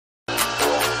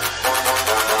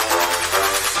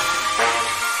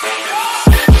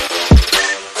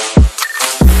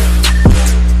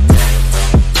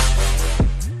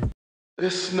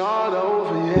It's not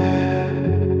over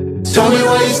yet. Tell me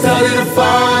why you started a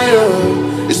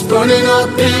fire. It's burning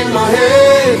up in my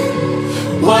head.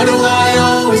 Why do I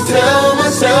always tell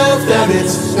myself that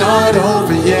it's not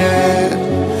over yet?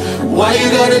 Why you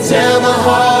gotta tear my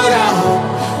heart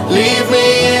out, leave me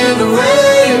in the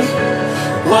rain?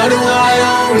 Why do I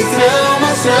always tell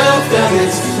myself that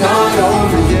it's not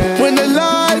over yet? When the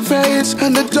light fades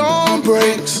and the dawn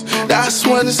breaks, that's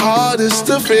when it's hardest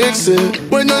to fix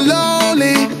it. When you're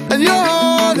lonely and your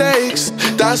heart aches,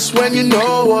 that's when you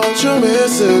know what you're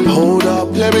missing. Hold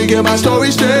up, let me get my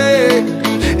story straight.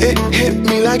 It hit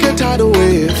me like a tidal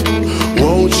wave.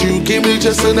 Won't you give me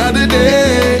just another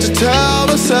day to tell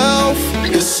myself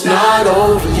it's not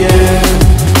over yet?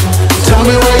 Tell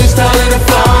me why you started a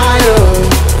fire.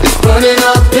 It's burning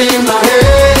up in my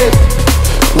head.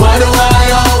 Why do I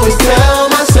always tell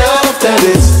myself that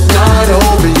it's not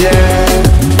over yet?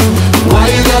 Why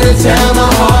you gotta tear my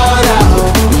heart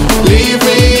out, leave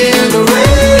me in the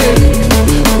rain?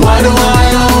 Why do I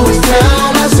always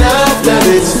tell myself that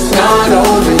it's not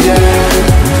over yet?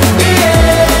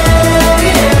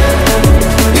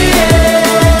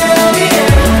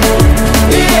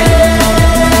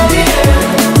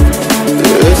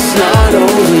 It's not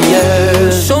over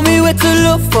yet. Show me where to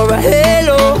look for a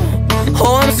halo.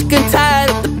 Oh, I'm sick and tired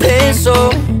of the pain, so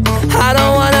I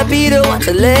don't wanna be the one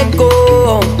to let go.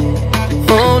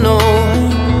 Oh no.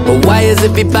 But why is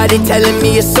everybody telling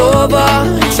me it's over?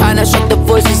 Trying to shut the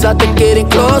voices out, they're getting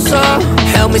closer.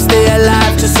 Help me stay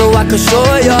alive just so I can show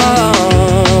you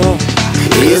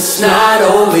it's not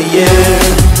over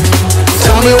yet.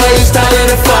 Tell me why you started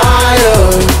a fire.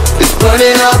 It's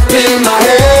burning up in my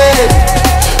head.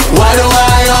 Why do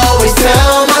I always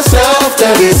tell myself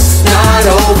that it's not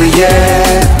over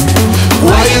yet?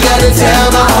 Why you gotta tear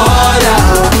my heart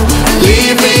out,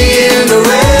 leave me in the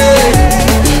rain?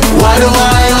 Why do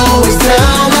I always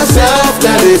tell myself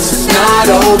that it's not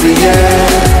over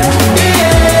yet?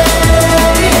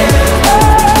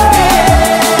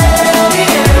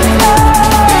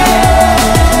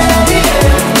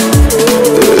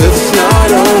 It's not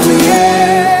over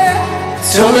yet.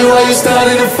 Tell me why you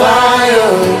started a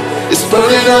fire. It's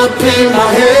burning up in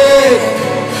my head.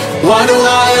 Why do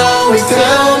I always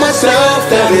tell myself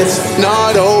that it's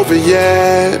not over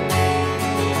yet?